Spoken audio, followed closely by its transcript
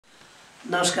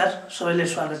नमस्कार सबैलाई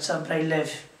स्वागत छ ब्राइट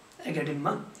लाइफ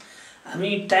एकाडेमीमा। हामी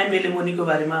टाइम एलिमोनीको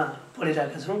बारेमा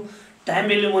पढिरहेका छौँ।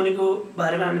 टाइम एलिमोनीको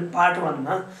बारेमा हामीले पार्ट 1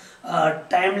 मा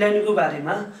टाइम लाइनको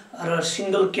बारेमा र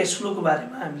सिंगल क्याश फ्लोको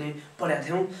बारेमा हामीले पढेका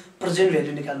थियौँ प्रेजेन्ट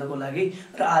भ्यालु निकाल्नको लागि,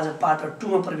 र आज पार्ट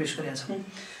 2 मा प्रवेश गरेका छौँ।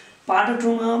 पार्ट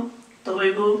 2 मा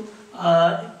तपाईको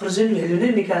प्रेजेन्ट भ्यालु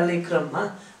नै निकाल्ने क्रममा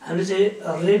हामीले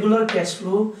चाहिँ regular cash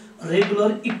flow,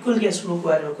 regular equal cash फ्लोको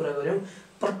बारेमा कुरा गर्यौँ।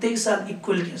 प्रत्येक साल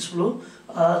इक्वल क्याश फ्लो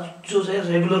जो चाहिँ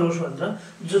रेगुलर होस् भनेर,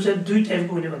 जो चाहिँ दुई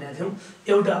टाइपको हुने भनेका थियौँ।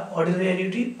 एउटा अर्डिनरी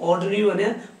एन्युटी, अर्डिनरी भने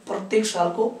प्रत्येक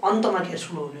सालको अन्तमा क्याश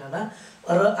फ्लो हुने होला,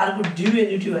 र अर्को ड्यू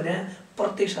एन्युटी भने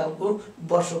प्रत्येक सालको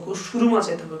वर्षको सुरुमा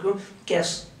चाहिँ तपाईको क्याश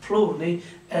फ्लो हुने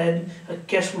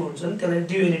क्याश फ्लो हुन्छ नि, त्यसलाई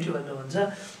ड्यू एन्युटी भनेर भन्छ।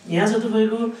 यहाँ चाहिँ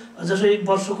तपाईको जसो एक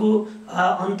वर्षको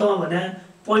अन्तमा भने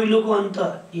पहिलोको अन्त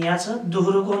यहाँ छ,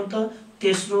 दोस्रोको अन्त,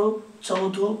 तेस्रो,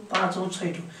 चौथो, पाँचौं,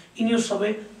 छैठौं, यिनीहरू सबै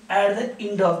at the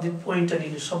and of the point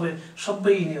अनि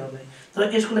सबै यिनीहरूलाई।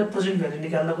 तर यसको लागि प्रेजेन्ट भ्यालु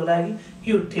निकाल्नको लागि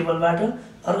यो टेबलबाट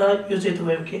र यो चाहिँ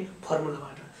तपाईको के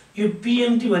फर्मुलाबाट, यो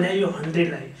पीएमटी भने यो 100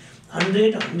 लाई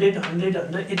 100 100 100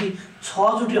 100 यदि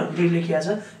 6 चोटि 100 लेखिएको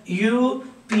छ, यो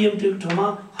पीएमटी को ठाउँमा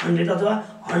 100 अथवा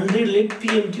 100 ले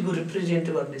पीएमटी को रिप्रेजेन्ट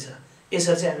गर्नेछ।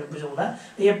 यसरी चाहिँ हामी बुझौँला।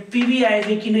 यहाँ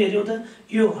पीबीआईएफ किन हेर्यौँ त,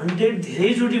 यो 100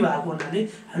 धेरैचोटि भएको हुनाले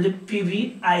हामीले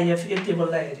पीबीआईएफ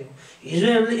टेबललाई हेर्यौँ। हिजो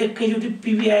हामीले एकैचोटि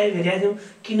पीबीआईएफ हेरेका थियौँ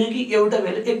किनकि एउटा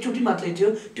भ्यालु एकचोटि मात्रै थियो,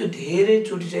 त्यो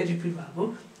धेरैचोटि चाहिँ रिपिट भएको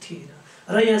थिएन।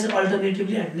 र यहाँ चाहिँ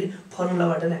अल्टरनेटिभली हामीले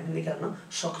फर्मुलाबाट नै हामी निकाल्न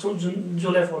सक्छौँ,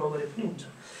 जसलाई फलो गरे पनि हुन्छ।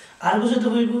 अर्को चाहिँ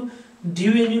तपाईको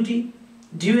ड्यू एन्युटी।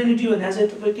 ड्यू एन्युटी भने चाहिँ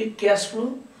तपाईको cash flow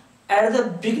at the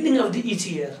beginning of the each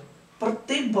year,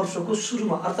 प्रत्येक वर्षको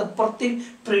सुरुमा अर्थात् प्रत्येक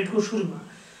पिरियडको सुरुमा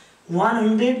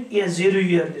 100 या 0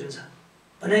 इयर निर छ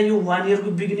भने यो 1 इयर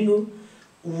को बिगिनिङ हो।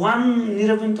 1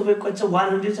 निर पनि तपाईको कति छ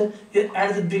 100 छ, यो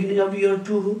at the beginning of year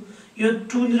 2 हो। यो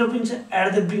 2 निर पनि छ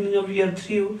at the beginning of year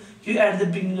 3 हो। यो एट द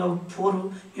बिगिनिङ अफ 4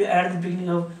 हो। यो एट द बिगिनिङ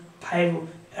अफ 5 हो।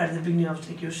 एट द बिगिनिङ अफ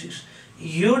 6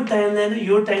 यो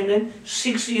टाइमलाइन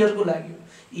 6 इयर को लागि हो।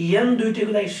 एन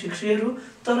दुईटैको लागि 6 इयर हो,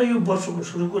 तर यो वर्षको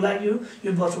सुरुको लागि हो,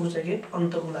 यो वर्षको चाहिँ के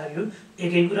अन्तको लागि हो,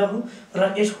 एकै कुरा हो। र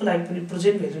यसको लागि पनि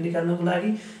प्रेजेन्ट भ्यालु निकाल्नको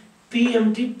लागि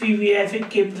पीएमटी पीबीआईएफ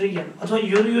के एन अथवा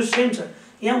यो सेम छ।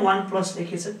 यहाँ 1 प्लस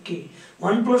लेखेछ के,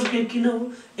 1 प्लस के किन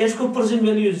हो, यसको प्रेजेन्ट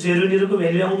भ्यालु यो 0 निरको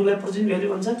भ्यालु आउनुलाई प्रेजेन्ट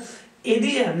भ्यालु भन्छ। यदि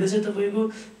हामीले चाहिँ तपाईको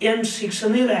एन 6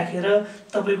 नै राखेर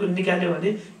तपाईको निकाल्यो भने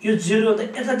यो 0 भन्दा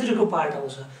यतातिरको पार्ट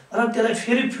आउँछ र त्यसलाई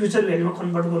फेरि फ्युचर भ्यालुमा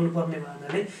कन्भर्ट गर्नुपर्ने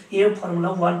भएनाले यो फर्मुला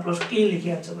 1 प्लस के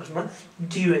लेखिएको छ बसमा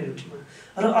ड्यू एन्युटीमा।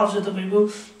 र अब चाहिँ तपाईको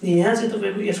यहाँ चाहिँ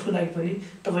तपाईको यसको लागि पनि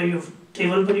तपाई यो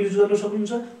टेबल पनि युज गर्न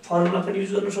सक्नुहुन्छ, फर्मुला पनि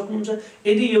युज गर्न सक्नुहुन्छ।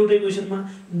 यदि एउटै क्वेशनमा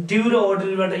ड्यू र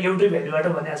अर्डिनरीबाट एउटै भ्यालुबाट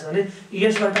भनेको छ भने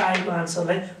यसबाट आएको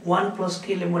आन्सरलाई 1 प्लस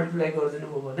के ले मल्टिप्लाई गरिदिनु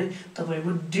भयो भने तपाईको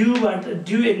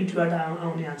ड्यू एन्युटीबाट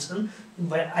आउने आन्सर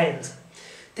आइहाल्छ।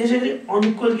 त्यसैगरी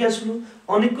unequal cash flow.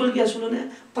 Unequal cash flow ने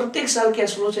प्रत्येक साल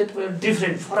क्याश फ्लो चाहिँ तपाईको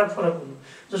डिफरेन्ट फरक हुनु।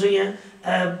 जस्तो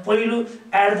यहाँ पहिलो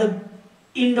at the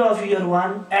end of year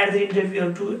 1, at the end of year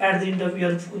 2, at the end of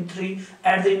year 3,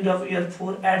 at the end of year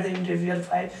 4, at the end of year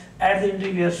 5, at the end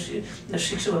of year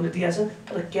 6 भन्ने दिएको छ।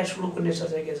 तर cash flow को nature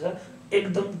चाहिँ के छ,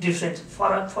 एकदम different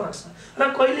फरक छ। र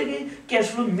कहिलेकाहीँ क्याश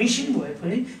फ्लो मिसिङ भए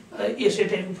पनि यसै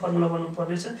टाइपको फर्मुला बनाउनु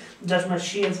पर्नेछ, जसमा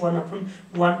CF1 अपन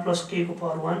 1 प्लस के को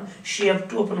पावर 1,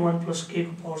 CF2 अपन 1 प्लस के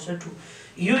को पावर चाहिँ 2।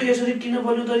 यो यसरी किन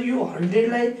बन्यो त, यो 100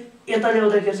 लाई यता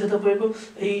ल्याउँदाखेरि चाहिँ तपाईको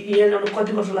यहाँ ल्याउन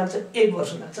कति वर्ष लाग्छ, 1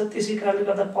 वर्ष लाग्छ। त्यसै कारणले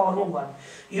गर्दा पावरमा 1।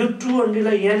 यो 200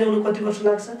 लाई यहाँ ल्याउन कति वर्ष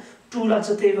लाग्छ, 2 लाग्छ,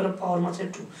 त्यही भएर पावरमा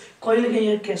चाहिँ 2। कहिलेकाहीँ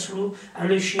यहाँ क्याश फ्लो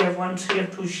हामीले CF1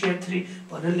 CF2 CF3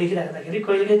 भनेर लेखिराख्दाखेरि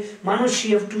कहिलेकाहीँ मानौ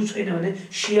CF2 छैन भने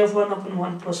CF1 अपन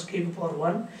 1 प्लस के को पावर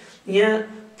 1, यहाँ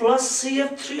प्लस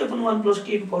CF3 अपन 1 प्लस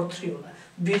के को पावर 3 होला।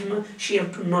 बीचमा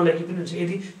CF2 नलेखि पनि हुन्छ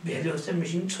यदि भ्यालुहरु चाहिँ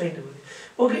मिसिङ छैन भने।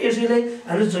 ओके, यसैलाई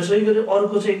हामीले जसै गरे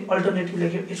अर्को चाहिँ अल्टरनेटिभ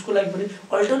लेख्यौँ। यसको लागि पनि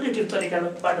अल्टरनेटिभ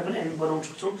तरिकाबाट पनि हामी बनाउन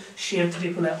सक्छौँ।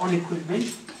 CF3 को लागि अनइक्वल नै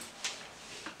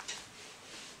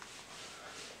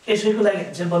यसैको लागि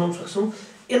हामी चाहिँ बनाउन सक्छौँ।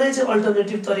 यसलाई चाहिँ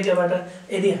अल्टरनेटिभ तरिकाबाट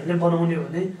यदि हामीले बनाउने हो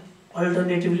भने,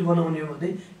 अल्टरनेटिभली बनाउने हो भने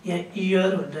यहाँ इयर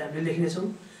भनेर हामीले लेख्नेछौँ,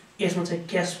 यसमा चाहिँ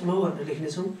क्याश फ्लो भनेर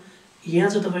लेख्नेछौँ। यहाँ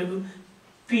चाहिँ तपाईको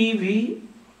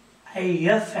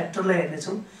पीबीआईएफ फ्याक्टरलाई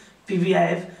हेर्नेछौँ।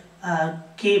 पीबीआईएफ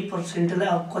के पर्सेन्टलाई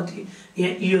अब कति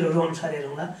यहाँ इयरहरु अनुसार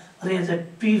हेरौँला। र यहाँ चाहिँ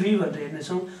पीभी भनेर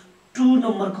हेर्नेछौँ। 2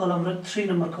 नम्बर कलम र 3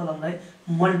 नम्बर कलमलाई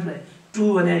मल्टिप्लाई,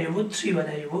 2 भने यो हो, 3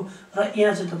 भने यो हो, र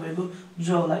यहाँ चाहिँ तपाईको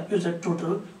जो होला यो चाहिँ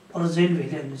टोटल प्रेजेन्ट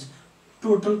भ्यालु आउनेछ।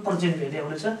 टोटल प्रेजेन्ट भ्यालु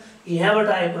आउनेछ। यहाँबाट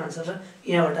आएको आन्सर र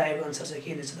यहाँबाट आएको आन्सर चाहिँ के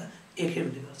हुनेछ त, एकै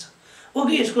हुने गर्छ।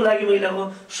 ओके, यसको लागि मैले अब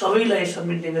सबैलाई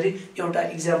सब्मिट गरी एउटा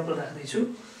एक्जाम्पल राख्दै छु।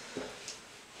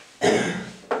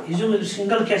 हिजो मैले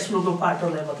सिंगल क्याश फ्लोको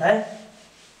पार्टहरुलाई बताए।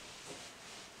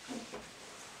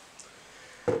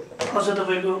 अझ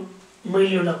तपाईको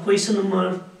मैले एउटा क्वेशन नम्बर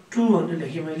 2 भनेर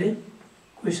लेखे मैले।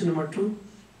 Question number 2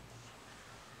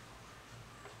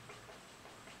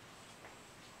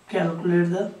 calculate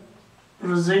the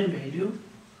present value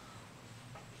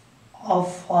of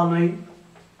following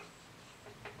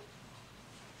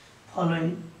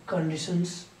conditions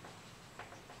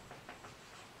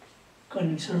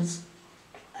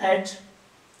at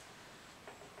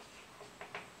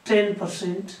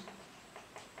 10%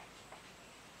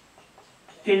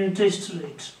 interest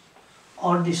rate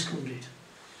or discount rate।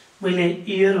 मैले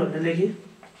year भनेर लेखे।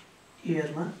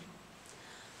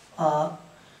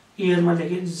 year में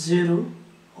लेखे 0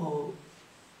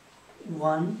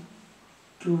 1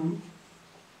 2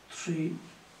 3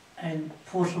 and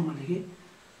 4 सम्म लेखे।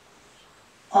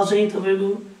 अझै तपाईको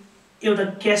एउटा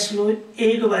क्याश फ्लो ए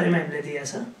को बारेमा हामीले दिएको छ।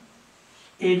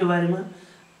 ए को बारेमा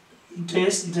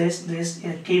ड्रेस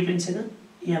यहाँ केही पनि छैन,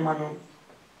 यहाँ मानौ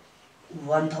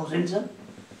 1000 छ।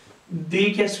 बी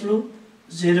क्याश फ्लो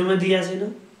 0 मा दिएको छैन,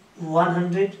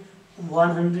 100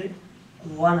 100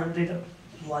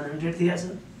 दिएको छ।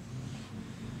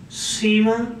 सी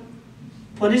मा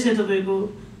पनि चाहिँ तपाईको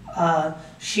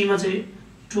सी मा चाहिँ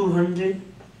 200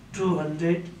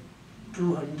 200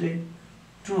 200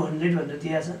 200 भनेर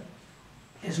दिएको छ,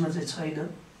 यसमा चाहिँ छैन।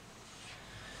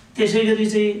 त्यसैगरी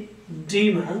चाहिँ डी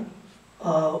मा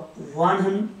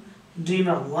 100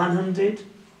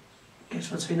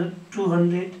 यसमा छैन,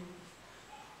 200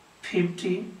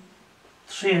 50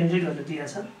 300 भनेर दिएको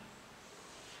छ।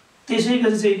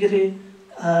 त्यसैगरी चाहिँ के रे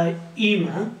ई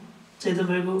मा चाहिँ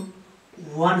तपाईको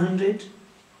 100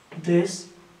 डेज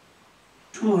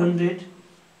 200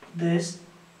 डेज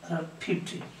र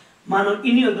 50 मानौ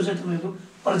यिनीहरुको चाहिँ तपाईको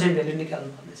प्रेजेन्ट भ्यालु निकाल्नु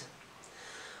पर्ने छ।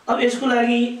 अब यसको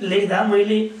लागि लेख्दा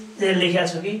मैले यहाँ लेखेको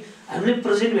छु कि हामीले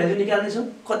प्रेजेन्ट भ्यालु निकाल्ने छौं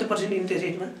कति पर्सेन्ट इन्ट्रेस्ट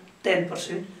रेटमा,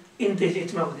 10% इन्ट्रेस्ट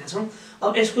रेटमा भनेका छौं।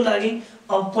 अब यसको लागि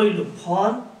अब पहिलो फर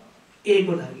ए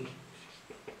को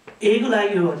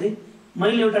लागि हो भने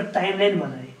मैले एउटा टाइमलाइन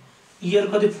बनाए। इयर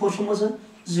कति 4 सम्म छ,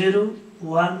 0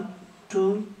 1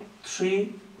 2 3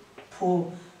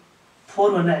 4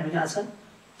 भन्दा हामी कहाँ छ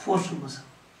 4 सम्म छ।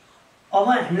 अब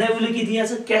हामीलाई उले के दिएको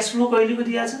छ, क्याश फ्लो कहिलेको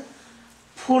दिएको छ,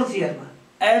 4th इयरमा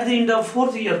at the and of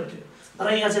 4th year थियो। र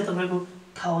यहाँ चाहिँ तपाईको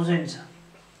 1000 छ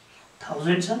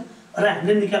र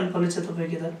हामीले निकाल्नु पर्ने छ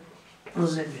तपाईको के त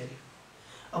प्रेजेन्ट भ्यालु।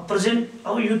 अब प्रेजेन्ट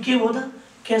अब यो के हो त,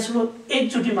 क्याश फ्लो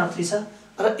एकचोटी मात्रै छ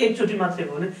र एकचोटी मात्रै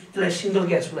हो भने यसलाई सिंगल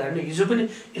क्याश फ्लो हामीले हिजो पनि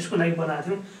यसको लागि बनाएको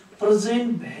थियौं। Present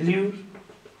value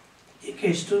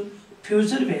equals to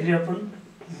future value upon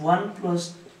 1 plus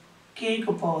k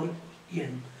को पावर n,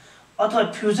 अथवा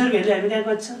फ्युचर भ्यालु हामी कहाँ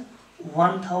कति छ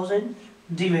 1000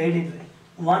 डिवाइडेड बाइ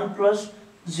 1 प्लस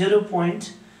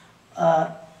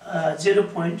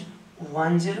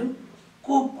 0.10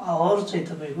 को पावर चाहिँ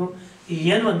तपाईको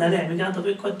n भन्नाले हामी कहाँ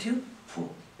तपाईको कति थियो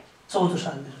 14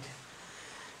 सालतिर थियो।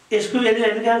 यसको भ्यालु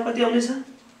हामी कहाँ कति आउने छ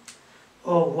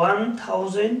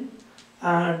 1000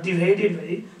 डिवाइडेड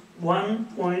बाइ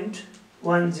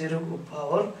 1.10 को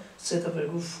पावर चाहिँ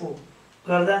तपाईको 4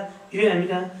 गर्दा यो हामी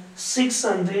कहाँ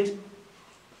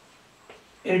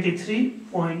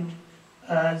 683.01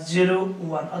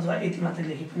 अथवा यति मात्र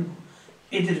लेखे पनि हो,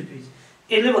 80 रुपैयाँ।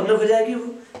 यसले भन्न खोजेको के हो,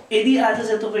 यदि आज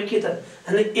चाहिँ तपाई के त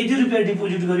हामीले 80 रुपैयाँ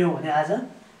डिपोजिट गर्यौं भने आज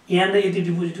यहाँ नै यति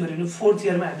डिपोजिट गर्यो भने 4th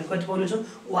इयरमा हामीले कति पाउने छौं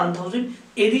 1000।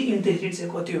 यदि इन्ट्रेस्ट रेट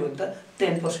चाहिँ कति हो भने त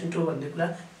 10% हो भन्ने कुरा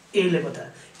यसले बतायो।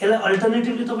 यसलाई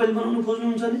अल्टरनेटिभली तपाईले बनाउन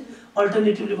खोज्नुहुन्छ भने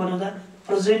अल्टरनेटिभली बनाउँदा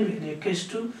present value equals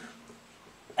to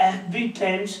FB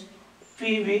times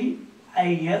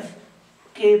PVIF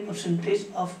K percentage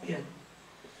of n।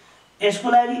 यसको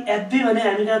लागि FB भने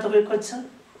हामी कहाँ तपाईको कति छ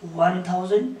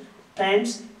 1000 टाइम्स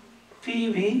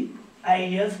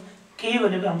PVIF K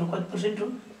भनेको हाम्रो कति पर्सेन्ट हो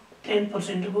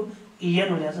 10% को n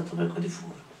भने आज तपाईको कति 4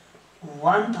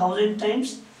 1000 टाइम्स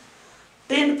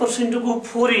 10% को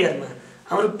 4 इयरमा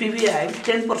हाम्रो PVI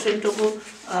 10% को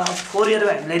 4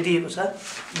 इयरमा हामीलाई दिएको छ,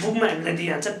 बुकमा हामीलाई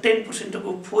दिइहाल्छ 10% को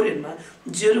 4 इयरमा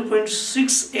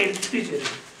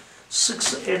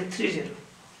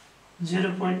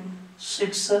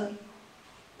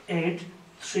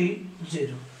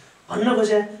 0.6830 भन्न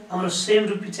खोजे हाम्रो सेम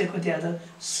रुपी चाहिँ कति आयो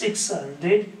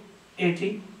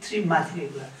 683 माथिको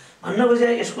कुरा भन्न खोजे।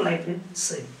 यसको लागि पनि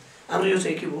सेम हाम्रो यो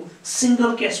चाहिँ के हो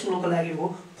सिंगल क्याश फ्लोको लागि हो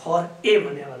फर ए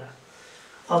भन्ने वाला।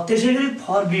 अब त्यसैगरी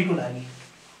फर बी को लागि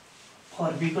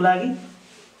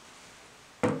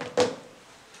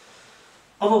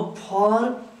अब फर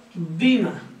बी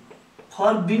मा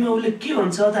उले के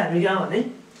भन्छ त हामी कहाँ भने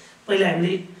पहिला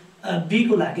हामीले बी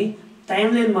को लागि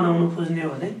टाइमलाइन बनाउन खोज्ने हो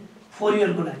भने 4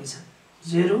 इयर को लागि छ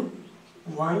 0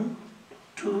 1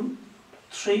 2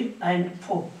 3 and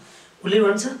 4 उसले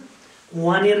भन्छ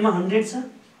 1 इयरमा 100 छ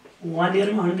 1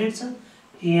 इयरमा 100 छ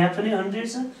यहाँ पनि 100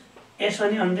 छ यसमा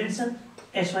नि 100 छ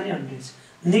यसमा नि 100 छ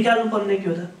निकाल्नु पर्ने के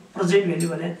हो त प्रेजेन्ट भ्यालु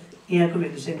भने यहाँको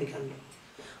भ्यालु चाहिँ निकाल्नु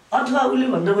अथवा उसले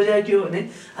भन्न खोजेको के हो भने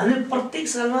हामीले प्रत्येक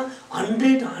सालमा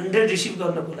 100 रिसिभ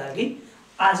गर्नको लागि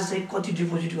आज चाहिँ कति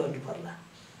डिपोजिट गर्नु पर्ला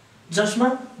जसमा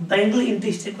बैंकले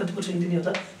इन्ट्रेस्ट चाहिँ कति पर्सेन्ट दिने हो त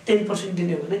 10%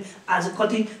 दिने हो भने आज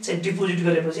कति चाहिँ डिपोजिट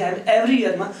गरेपछि हामी एभ्री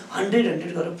इयरमा 100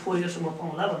 गरेर 4 इयरसम्म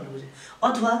पाउँला भन्नु खोजे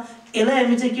अथवा यसलाई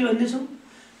हामी चाहिँ के भन्ने छौं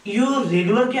यो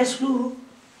रेगुलर क्याश फ्लो हो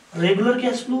रेगुलर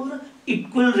क्याश फ्लो र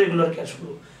इक्वल रेगुलर क्याश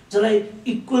फ्लो जसलाई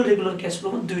इक्वल रेगुलर क्याश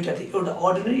फ्लोमा दुईटा थियो एउटा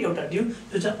अर्डिनरी एउटा ड्यू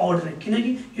यो चाहिँ अर्डिनरी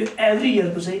किनकि यो एभ्री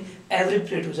इयरको चाहिँ एभ्री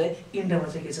पिरियडको चाहिँ इन्डियामा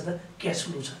चाहिँ के छ त क्याश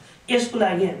फ्लो छ यसको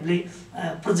लागि हामीले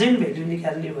प्रेजेन्ट भ्यालु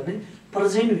निकाल्ने हो भने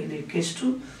प्रेजेन्ट भ्यालु इक्वल्स टु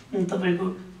तपाईको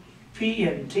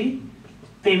पीएमटी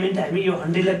पेमेन्ट हामी यो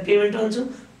 100 लाई पेमेन्ट भन्छौं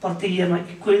प्रत्येक इयरमा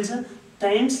इक्वल छ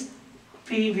टाइम्स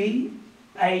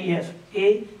पीवीआईएफए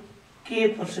के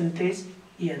पर्सेन्टेज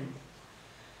एन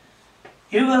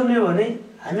यो गर्ने हो भने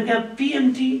हामी कहाँ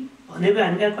पीएमटी भनेको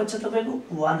हामी कहाँ कति छ तपाईको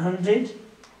 100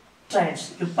 टाइम्स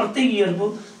यो प्रत्येक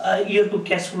इयरको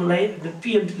क्याश फ्लोलाई हामीले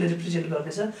पीएमटी ले रिप्रेजेन्ट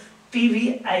गर्नेछ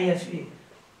पीवीआईएफए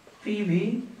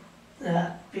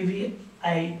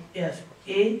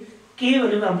पीवीआईएफए के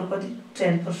भनेको हाम्रो कति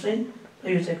 10% र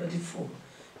यो चाहिँ कति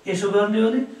 4 यसो गर्ने हो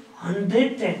भने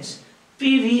 100 टाइम्स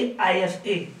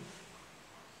पीवीआईएफए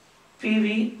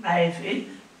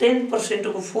 10%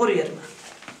 को 4 इयरमा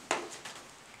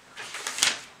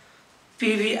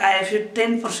पीवीआईएफए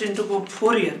 10% को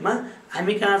 4 इयरमा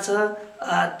हामी कहाँ छ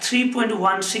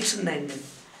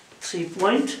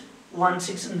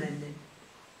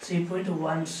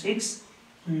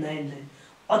 3.1699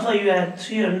 अथवा यो आयो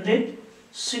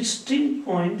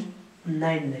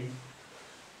 316.99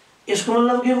 यसको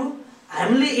मतलब के हो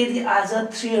हामीले यदि आज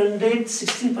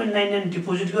 316.99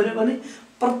 डिपोजिट गर्यो भने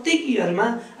प्रत्येक इयरमा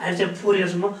हामी चाहिँ 4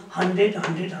 इयरसम्म 100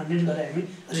 गरेर हामी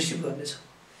रिसिभ गर्नेछौं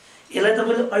यसलाई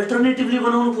तपाईले अल्टरनेटिभली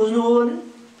बनाउन खोज्नुभयो भने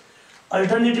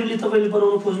अल्टरनेटिभली तपाईले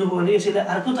बनाउन खोज्नुभयो भने यसैले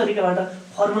अर्को तरिकाबाट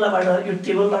फर्मुलाबाट यो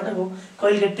टेबलबाट हो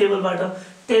कहिले टेबलबाट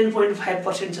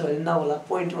 10.5% छ भने नहोला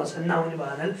पोइन्टमा छ नआउने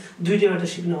भएनाले दुईटैबाट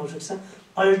सिक्न आवश्यक छ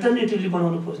अल्टरनेटिभली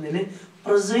बनाउन खोज्नेले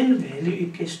present value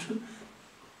equals to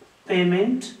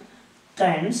payment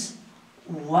times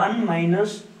 1 minus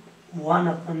 1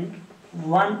 upon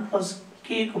 1 plus k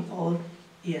को power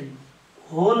n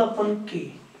whole upon k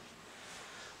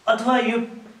अथवा यो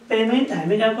पेमेन्ट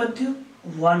हामी कहाँ कति थियो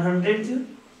 100 थियो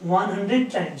 100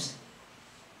 times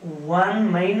 1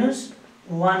 minus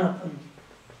 1 upon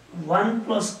 1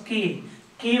 plus k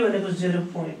भनेको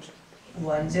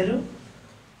 0.10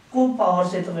 को पावर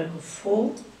चाहिँ तपाईको 4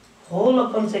 होल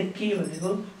अपन चाहिँ k भनेको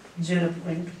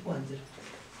 0.10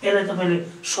 यसलाई तपाईले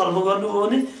सल्भ गर्नुभयो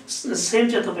भने सेम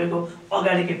चाहिँ तपाईको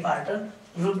अगाडिकै पार्ट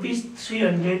रुपीस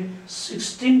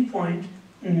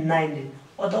 316.99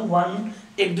 अथवा 1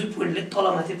 2 पोइन्टले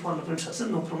तलमाथि पर्न पनि सक्छ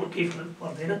नो प्रब्लम केही फरक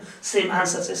पर्दैन सेम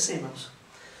आन्सर चाहिँ सेम आउँछ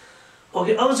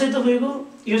ओके अब चाहिँ तपाईको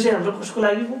यो चाहिँ हाम्रो कसको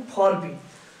लागि हो फर बी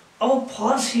अब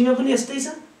फर सी मा पनि यस्तै छ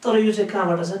तर यो चाहिँ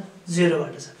कहाँबाट छ 0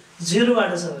 बाट छ 0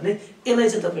 बाट छ भने यसलाई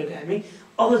चाहिँ तपाईको हामी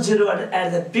अब 0 बाट at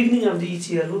the beginning of the each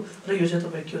year हो र यो चाहिँ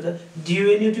तपाईको के हो त ड्यू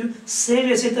एन्ड ड्यू सेम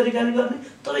यसै तरिकाले गर्ने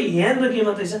तर यहाँ र के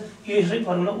मात्रै छ यो यसै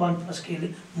फर्मुला 1 प्लस k ले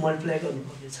मल्टिप्लाई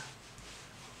गर्नुपर्ने छ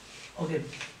ओके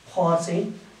फर चाहिँ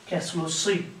cash flow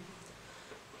C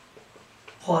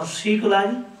for C को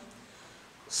लागि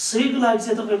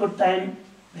चाहिँ तपाईको टाइम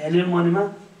भ्यालु मनीमा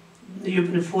यो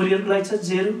पनि 4 इयर को लागि छ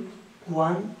 0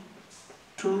 1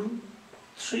 2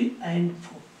 3 and 4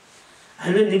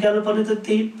 हामीले निकाल्नु पर्ने त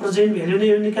त्यही प्रेजेन्ट भ्यालु नै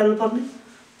निकाल्नु पर्ने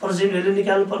प्रेजेन्ट भ्यालु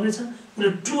निकाल्नु पर्ने छ र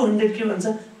 200 के भन्छ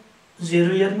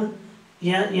 0 इयरमा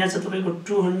यहाँ चाहिँ तपाईको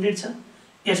 200 छ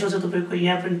यसमा चाहिँ तपाईको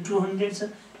यहाँ पनि 200 छ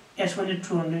यसमा पनि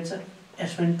 200 छ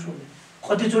यसमा पनि 200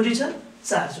 कति चोटी छ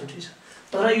 4 चोटी छ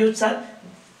तर यो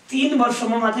 3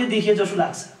 वर्षमा मात्रै देखिए जस्तो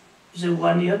लाग्छ यो चाहिँ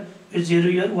 1 इयर यो 0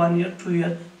 इयर 1 इयर 2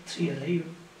 इयर 3 इयर है यो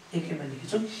एकैमा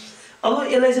लेखेछु अब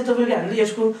यसलाई चाहिँ तपाईले हामीले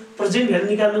यसको प्रेजेन्ट भ्यालु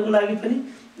निकाल्नको लागि पनि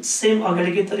सेम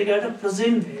अगाडिकै तरिकाबाट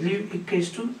present value equals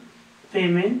to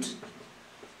payment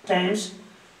times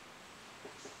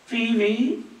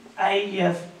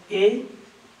पीवीआईएफए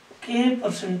के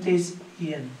पर्सेन्टेज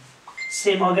एन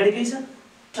सेम अगाडिकै छ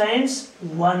टाइम्स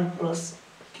 1 प्लस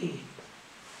k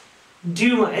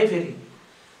ड्यूमा है फेरि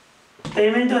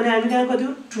पेमेन्ट भने हामी कहाँ कति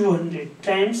हो 200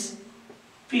 टाइम्स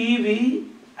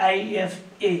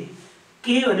पीवीआईएफए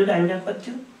के भनेको हामी कहाँ कति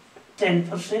थियो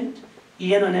 10%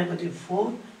 एन भनेको कति 4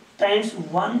 times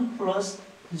 1 plus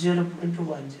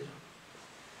 0.10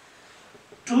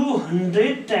 200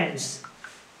 times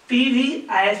PV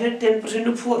IFA 10%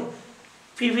 to 4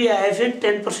 PV IFA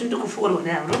 10% to 4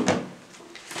 भने हाम्रो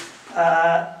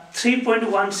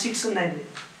 3.169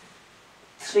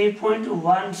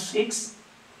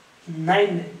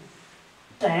 3.1699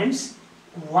 times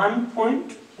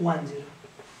 1.10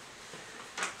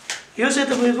 यो चाहिँ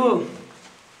तपाईको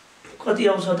कति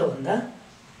आउँछ त भन्दा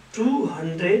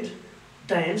 200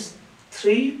 times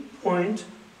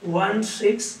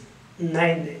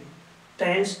 3.1699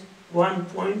 times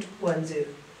 1.10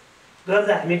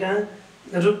 गर्दा हामी कहाँ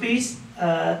रुपीस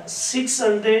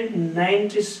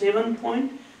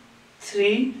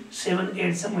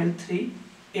 697.378 छ मैले 3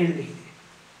 लेखिदिएँ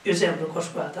यो चाहिँ हाम्रो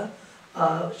कसको आयो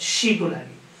सी को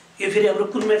लागि यो फेरि हाम्रो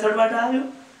कुन मेथडबाट आयो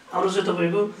हाम्रो चाहिँ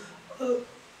तपाईको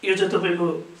यो चाहिँ तपाईको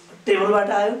टेबलबाट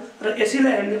आयो र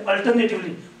यसैलाई हामीले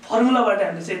अल्टरनेटिभली फर्मुलाबाट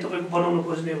हामीले चाहिँ तपाईको बनाउन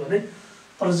खोज्ने हो भने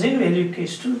present value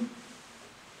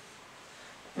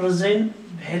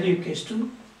equals to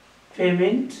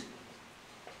payment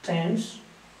times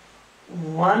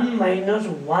 1 minus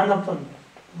 1 upon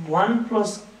 1 plus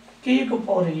k को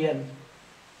power n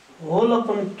whole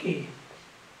upon k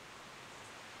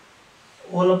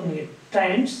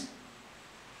times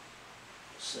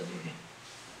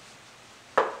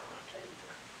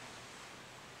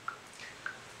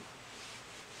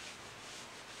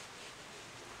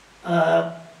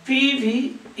PV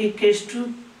equals to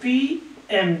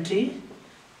PMT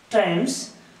times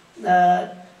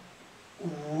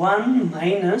 1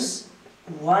 minus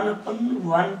 1 upon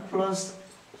 1 plus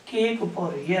k को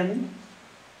power n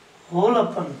whole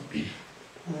upon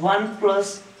 1 plus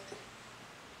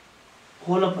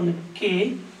whole upon k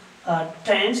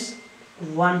times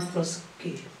 1 plus k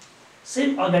same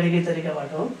अगाडिकै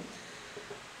तरिकाबाट हो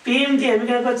PMT हामी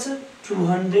कहाँ कति छ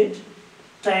 200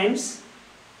 times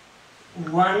 1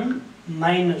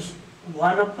 minus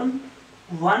 1 upon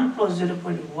 1 plus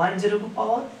 0.10 को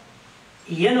power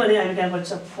n भने हामी कहाँ कति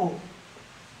छ 4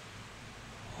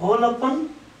 whole upon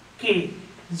k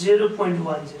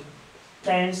 0.10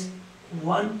 times 1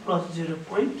 plus 0.10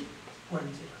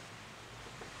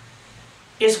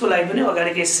 यसको लागि पनि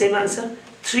अगाडिकै सेम आन्सर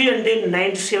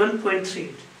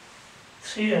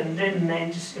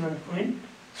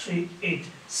 397.38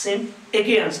 सेम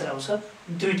एकै आन्सर आउँछ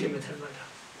दुईटै मेथडबाट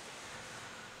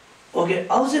ओके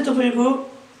अब चाहिँ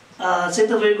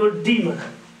तपाईको डी मा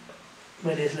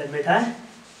मैले यसलाई मेटाएँ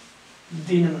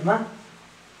डी नम्बरमा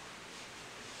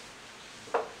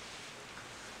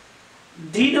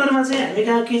डी नम्बरमा चाहिँ हामी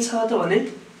कहाँ के छ त भने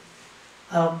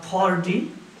फर डी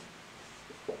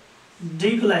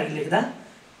को लागि लेख्दा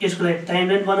यसको लागि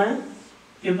टाइमलाइन बनायो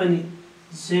यो पनि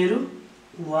 0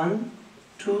 1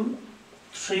 2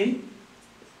 3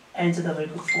 एन्ड चाहिँ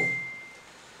तपाईको 4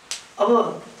 अब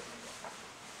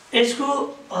यसको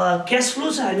क्याश फ्लो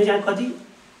छ हामी कहाँ कति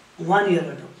 1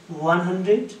 इयरबाट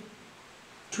 100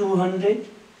 200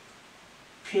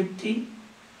 50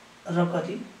 र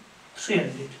कति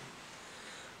 300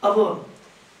 अब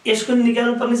यसको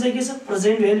निकाल्नु पर्ने चाहिँ के छ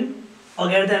प्रेजेन्ट भ्यालु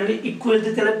अगाडि त हामीले इक्वल त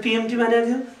त्यसलाई पीएमटी मानेको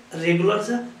थियो रेगुलर छ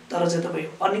तर चाहिँ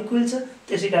तपाईको अनइक्वल छ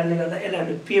त्यसै कारणले गर्दा यसलाई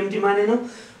हामीले पीएमटी मानेनौं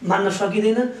मान्न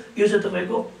सकिदैन यो चाहिँ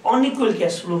तपाईको अनइक्वल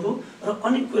क्याश फ्लो हो र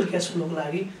अनइक्वल क्याश फ्लोको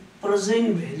लागि प्रेजेन्ट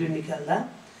भ्यालु निकाल्दा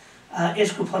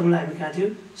यसको फर्मुला हामी कहाँ थियो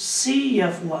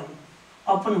CF1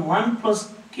 upon 1 plus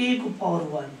k को power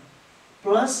 1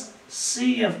 plus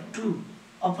CF2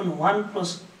 upon 1 plus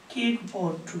k को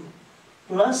power 2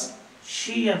 plus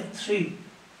CF3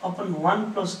 upon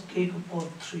 1 plus k को power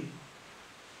 3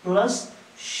 plus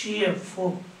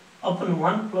CF4 upon 1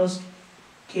 plus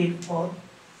k को power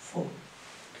 4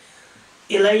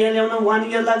 यसलाई यहाँ ल्याउन 1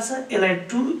 इयर लाग्छ यसलाई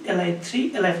 2 यसलाई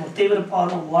 3 यसलाई 4 त्यही भएर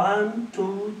पावर 1 2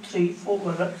 3 4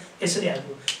 गरेर यसरी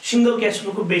आएको सिंगल क्याश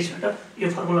फ्लोको बेसबाट यो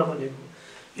फर्मुला बनेको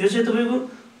यो चाहिँ तपाईको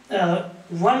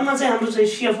 1 मा चाहिँ हाम्रो चाहिँ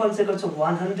CF1 चाहिँ गर्छ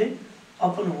 100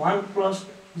 upon 1 plus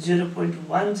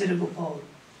 0.10 को power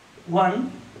 1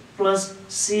 plus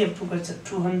CF2 गर्छ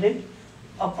 200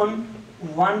 upon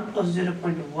 1 plus 0.10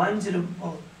 को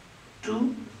power 2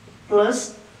 plus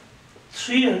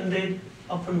 300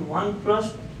 upon 1 plus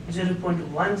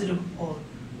 0.10 को power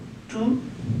 2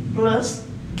 plus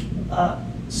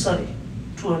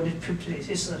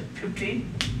 250 sorry 50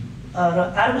 र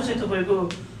अर्को चाहिँ तपाईको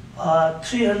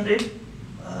 300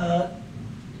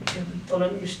 तल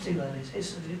मिस्टेक गरेछ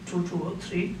यसरी 2 2 हो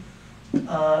 3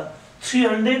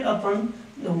 300 upon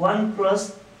 1 plus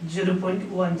 0.10 को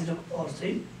पावर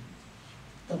चाहिँ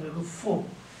तपाईको 4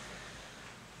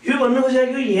 यो भन्नु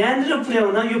खोजेको यहाँनिर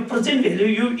पुर्याउन यो प्रेजेन्ट भ्यालु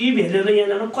यो ई भ्यालुलाई यहाँ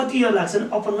ल्याउन कति इयर लाग्छन्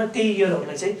अपनमा त्यही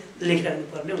इयरहरुलाई चाहिँ लेखिराख्नु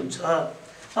पर्ने हुन्छ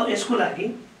अब यसको लागि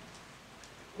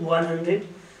 100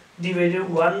 डिवाइडेड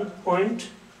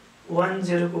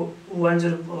 1.10 को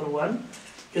 10 power 1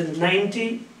 यो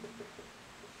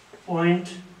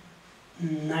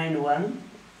 90.91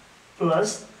 plus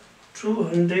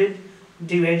 200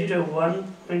 divided by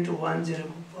 1.10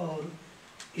 power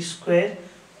square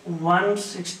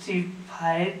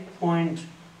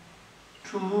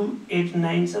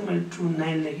 165.289 छ मैले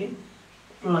 29 लेखेँ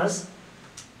प्लस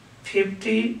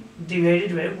 50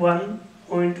 divided by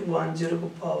 1.10 को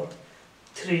power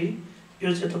 3 यो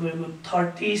चाहिँ तपाईको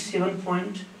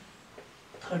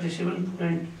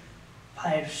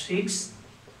 37.56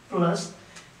 प्लस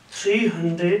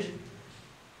 300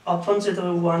 अपन चाहिँ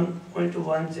तपाईको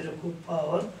 1.10 को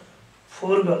पावर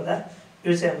 4 गर्दा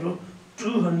यो चाहिँ हाम्रो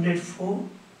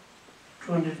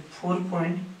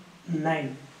 204.9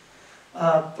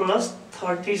 प्लस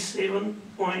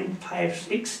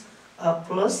 37.56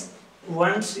 प्लस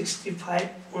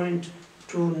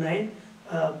 165.29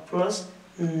 प्लस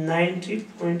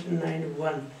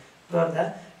 90.91 गर्दा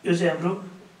यो चाहिँ हाम्रो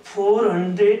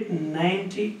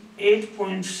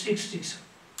 498.66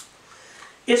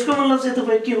 यसको मतलब चाहिँ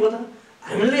तपाईको के हो त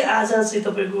हामीले आज चाहिँ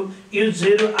तपाईको यो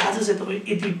जेरो आज चाहिँ तपाई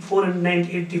यदि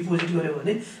 498 डिपोजिट गर्यो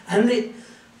भने हामीले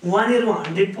 1 इयरमा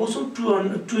 100 पाउँछौं 2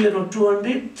 इयरमा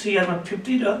 200 3 इयरमा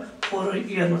 50 र 4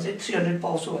 इयरमा चाहिँ 300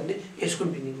 पाउँछौं भन्ने यसको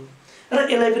मिनिङ हो र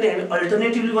यसलाई पनि हामी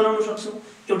अल्टरनेटिभली बनाउन सक्छौं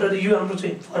एउटा त यो हाम्रो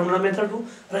चाहिँ फर्मुला मेथड हो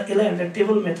र यसलाई हामीले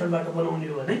टेबल मेथडबाट बनाउने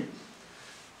हो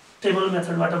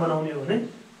भने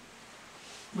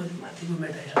मैले माथिको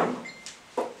मेटाइसकेँ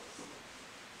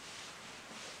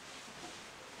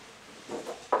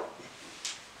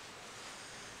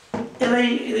यसलाई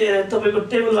तपाईको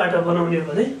टेबलबाट बनाउने हो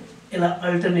भने यसलाई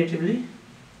अल्टरनेटिभली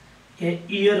यहाँ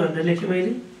इयर भनेर लेखेँ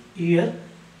मैले इयर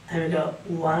हामीका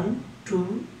 1 2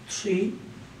 3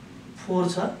 4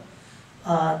 छ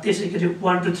त्यसैगरी 1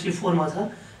 2 3 4 मा छ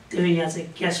त्यसले यहाँ चाहिँ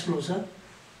क्याश फ्लो छ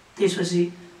त्यसपछि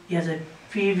यहाँ चाहिँ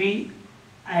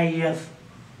PVIF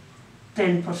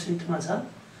 10% मा छ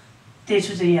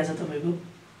त्यसपछि यहाँ चाहिँ तपाईको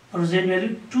प्रेजेन्ट भ्यालु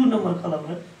 2 नम्बर कलम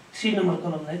र 3 नम्बर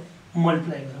कलमलाई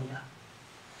मल्टिप्लाई गरौँला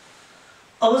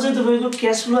अब चाहिँ तपाईको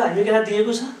क्याश फ्लो हामी कहाँ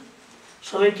दिएको छ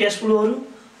सबै क्याश फ्लोहरु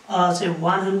चाहिँ 100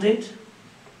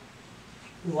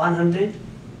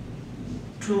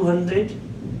 200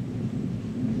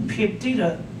 50 र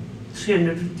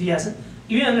 300 दिया छ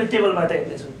यो हामीले टेबलबाट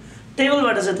हेर्ने छौं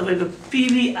टेबलबाट चाहिँ तपाईको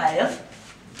PVIF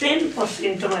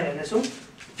 10% मा हेर्ने छौं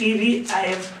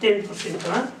PVIF 10%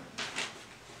 मा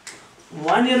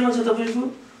 1 इयर मा चाहिँ तपाईको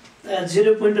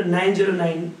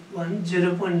 0.9091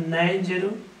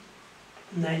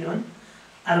 0.9091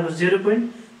 अर्को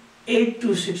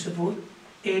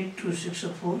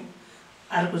 0.8264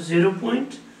 अर्को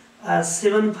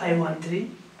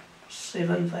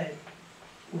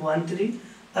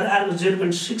 0.7513 र अर्को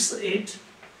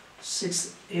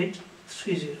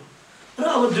 0.6830 र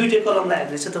अब दुईटै कलमलाई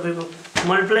हामीले चाहिँ तपाईको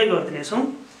मल्टिप्लाई गर्दिने छौं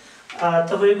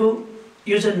तपाईको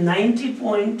यो चाहिँ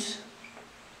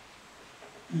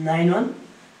 90.91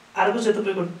 अर्को चाहिँ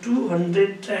तपाईको 200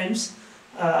 टाइम्स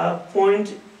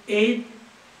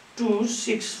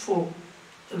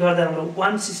 0.8264 गर्दा हाम्रो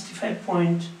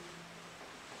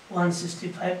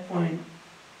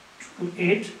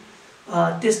 165.28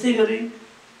 त्यस्तै गरी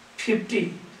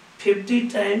 50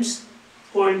 टाइम्स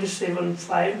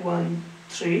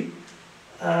 0.7513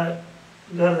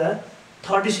 गर्दा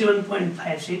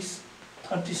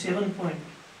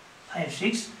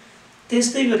 37.56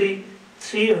 त्यस्तै गरी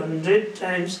 300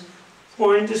 टाइम्स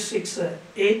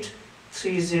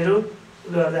 0.6830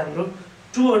 गर्दा हाम्रो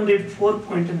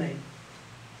 204.9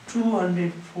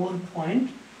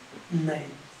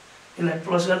 यसलाई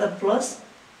प्लस गर्दा प्लस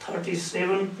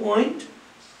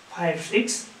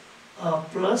 37.56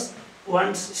 प्लस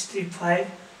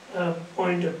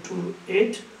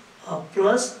 165.28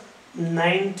 प्लस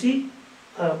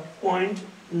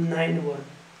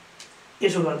 90.91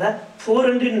 यसो गर्दा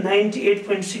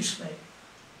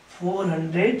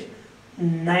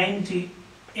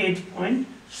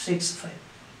 498.65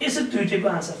 यसो दुईटैको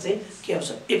आन्सर चाहिँ के आउँछ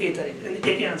एकै तरिकाले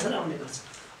एकै आन्सर आउने गर्छ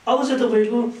अब चाहिँ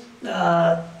तपाईको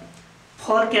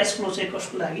फर क्याश फ्लो चाहिँ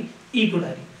कसको लागि ई को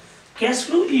लागि क्याश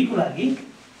फ्लो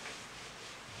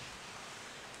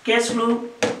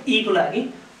ई को लागि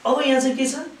अब यहाँ चाहिँ के छ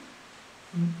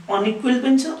अनइक्वल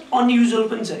पनि छ अनयुजुअल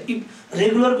पनि छ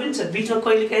रेगुलर पनि छ बीचमा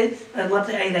कहिलेकाहीँ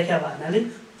मात्रै आइराखेको भएनाले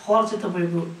फर चाहिँ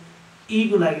तपाईको ई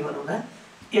को लागि बनाउँदा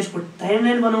यसको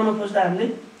टाइमलाइन बनाउन खोज्दा हामीले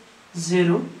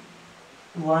 0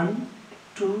 1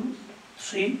 2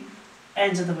 3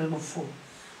 एन्ड चाहिँ तपाईको 4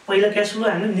 पहिला क्याश फ्लो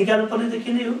हामीले निकाल्नु पर्ने त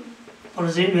के नै हो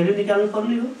प्रेजेन्ट भ्यालु निकाल्नु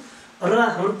पर्ने हो र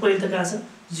हाम्रो पहिला त कहाँ छ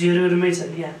 0 मै छ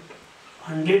यहाँ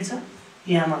 100 छ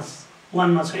यहाँमा 1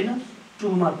 मा छैन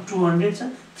 2 मा 200 छ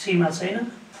 3 मा छैन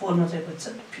 4 मा चाहिँ कति छ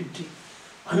 50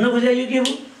 भन्न खोजेको यो के हो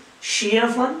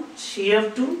CF1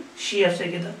 CF2 CF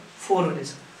चाहिँ के त 4 हुनेछ।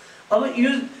 अब यो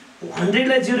 100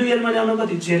 लाई 0 इयरमा ल्याउन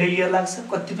कति 0 इयर लाग्छ,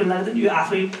 कति पनि लाग्दैन। यो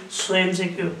आफै स्वयं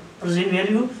चाहिँ के हो प्रेजेन्ट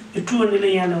भ्यालु हो। यो 200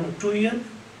 लाई यहाँ ल्याउन 2 इयर,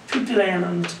 50 लाई यहाँ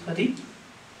ल्याउन कति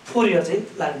 4 इयर चाहिँ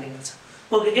लाग्ने गर्छ।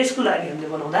 ओके, यसको लागि हामीले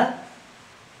बनाउँदा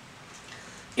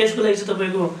यसको लागि चाहिँ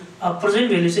तपाईको प्रेजेन्ट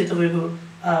भ्यालु चाहिँ तपाईको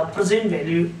प्रेजेन्ट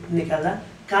भ्यालु निकाल्दा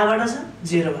कहाँबाट छ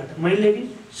 0 बाट मैले लेखेँ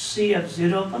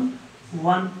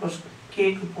CF0/1 प्लस k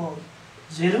को पावर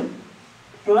 0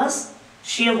 प्लस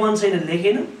CF1 छैन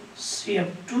लेखेन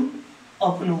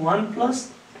CF2/1 प्लस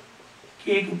k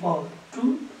को पावर 2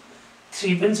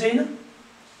 3 पनि छैन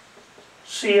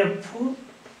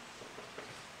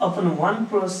CF4/1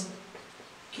 प्लस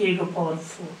k को पावर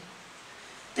 4।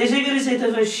 त्यसैगरी चाहिँ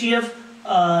तपाईँ CF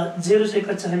 0 चाहिँ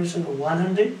कति छ हामीसँग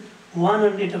 100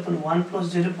 100/1 प्लस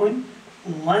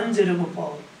 0.10 को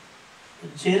पावर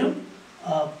 0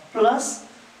 प्लस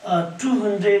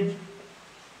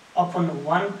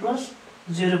 200/1 प्लस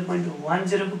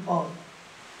 0.10 को पावर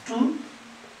 2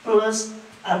 प्लस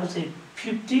अर्को चाहिँ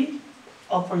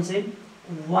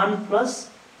 50/1 प्लस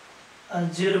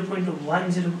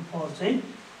 0.10 को पावर चाहिँ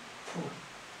 4।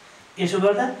 यसो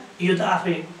गर्दा यो त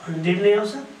आफै 100 नै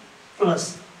आउँछ प्लस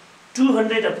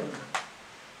 200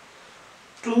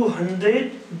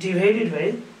 डिभाइडेड बाइ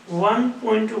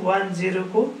 1.10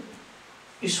 को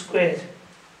स्क्वायर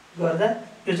गर्दा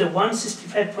यो चाहिँ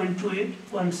 165.28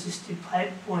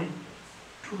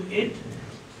 165.28।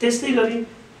 त्यस्तै गरी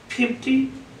 50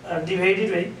 डिभाइडेड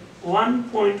बाइ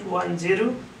 1.10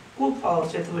 को पावर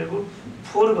चाहिँ तपाईको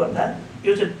 4 गर्दा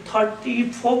यो चाहिँ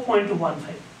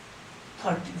 34.15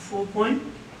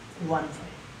 34.15।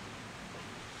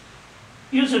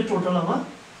 यो चाहिँ टोटल अब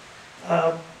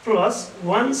प्लस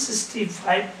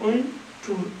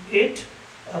 165.28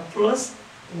 प्लस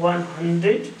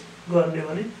 100 गर्ने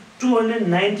भने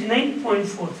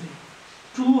 299.43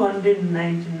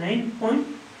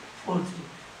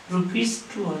 299.43 रुपीस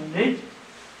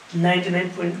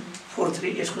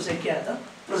 299.43 यसको चाहिँ के आयो त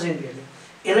प्रेजेन्ट भ्यालु।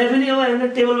 यसलाई पनि अब हामीले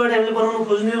टेबलबाट हामीले बनाउन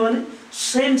खोज्ने हो भने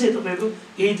सेम चाहिँ तपाईको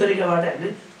यही तरिकाबाट हामीले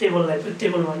टेबललाई पनि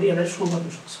टेबलमा नि यसलाई सो गर्न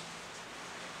सक्छ।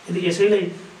 यदि यसैलाई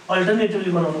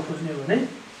अल्टरनेटिभली बनाउन खोज्ने हो भने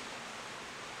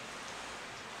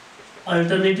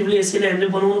अल्टरनेटिभली यसैले हामीले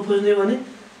बनाउन खोज्ने हो भने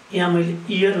यहाँ मैले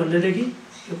इयर भनेर लेखेँ।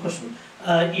 यो कस्तो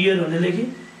इयर भनेर लेखेँ।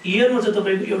 इयरमा चाहिँ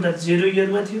तपाईको एउटा 0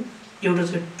 इयरमा थियो, एउटा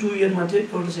चाहिँ 2 इयरमा थियो,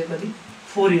 एउटा चाहिँ कति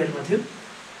 4 इयरमा थियो।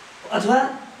 अथवा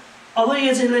अब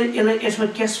यसलाई यसमा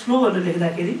क्याश फ्लो भनेर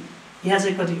लेख्दाखेरि यहाँ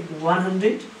चाहिँ कति 100,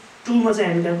 2 मा चाहिँ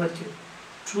हामी कहाँ कति थियो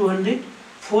 200,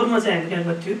 4 मा चाहिँ हामी कहाँ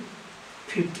कति थियो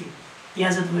 50।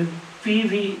 यहाँ चाहिँ तपाईको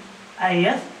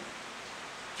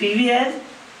PVIF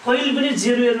कहिले पनि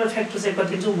 0 इयरमा फ्याक्टर चाहिँ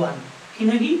कति हुन्छ 1,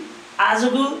 किनकि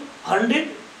आजको 100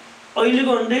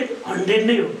 अहिलेको 100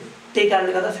 नै हो। त्यही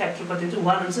कारणले गर्दा फ्याक्टर कति हुन्छ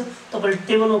 1 हुन्छ। तपाईले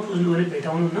टेबलमा खोज्नु भने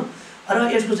भेटाउनुहुन्न। र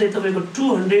यसको चाहिँ तपाईको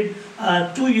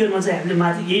 2 इयरमा चाहिँ हामीले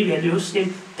माथि यही भ्यालु हो सेम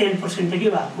 10% के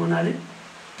भएको हुनाले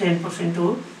 10% हो।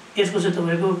 यसको चाहिँ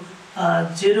तपाईको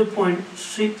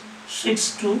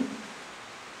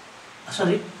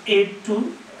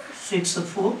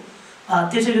 8264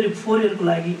 त्यसैगरी 4 इयरको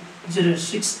लागि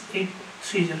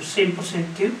 06830 सेम पर्सेन्ट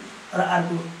थियो। र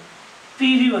अर्को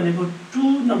PV भनेको 2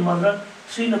 नम्बर र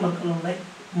 3 नम्बर कलमलाई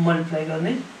मल्टिप्लाई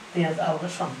गर्ने यहाँ आउँछ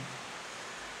सम।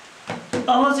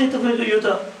 अब चाहिँ तपाईको यो त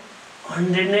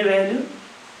 100 नै भ्यालु।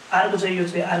 अर्को चाहिँ यो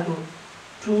चाहिँ अर्को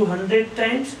 200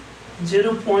 टाइम्स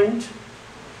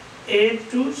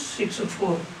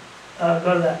 0.8264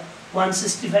 गर्दा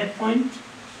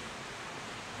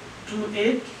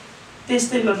 165.28।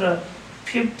 त्यस्तै गरेर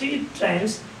 50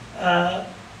 टाइम्स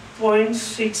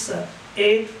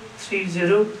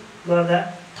 0.6830 गर्दा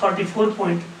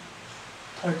 34.15।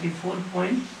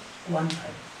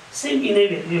 सेम यिनै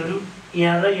भ्यालुहरू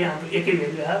यहाँ र यहाँ हाम्रो एकै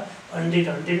भ्यालु आयो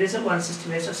 100 नै छ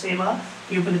 165 छ सेम आयो।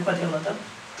 यो पनि कति होला त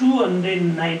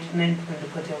 299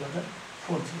 कति होला त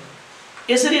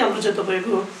 43। यसरी हाम्रो चाहिँ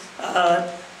तपाईको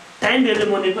टाइम भ्यालु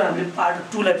मनीको हामीले पार्ट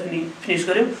 2 लाई पनि फिनिश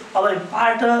गर्यौं। अब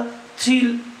पार्ट 3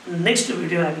 नेक्स्ट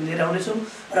भिडियो हामी लिएर आउनेछौँ।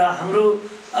 र हाम्रो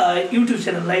युट्युब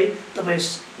च्यानललाई तपाई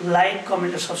लाइक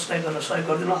कमेन्ट र सब्स्क्राइब गर्न सहयोग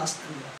गरिदिनुहोस्।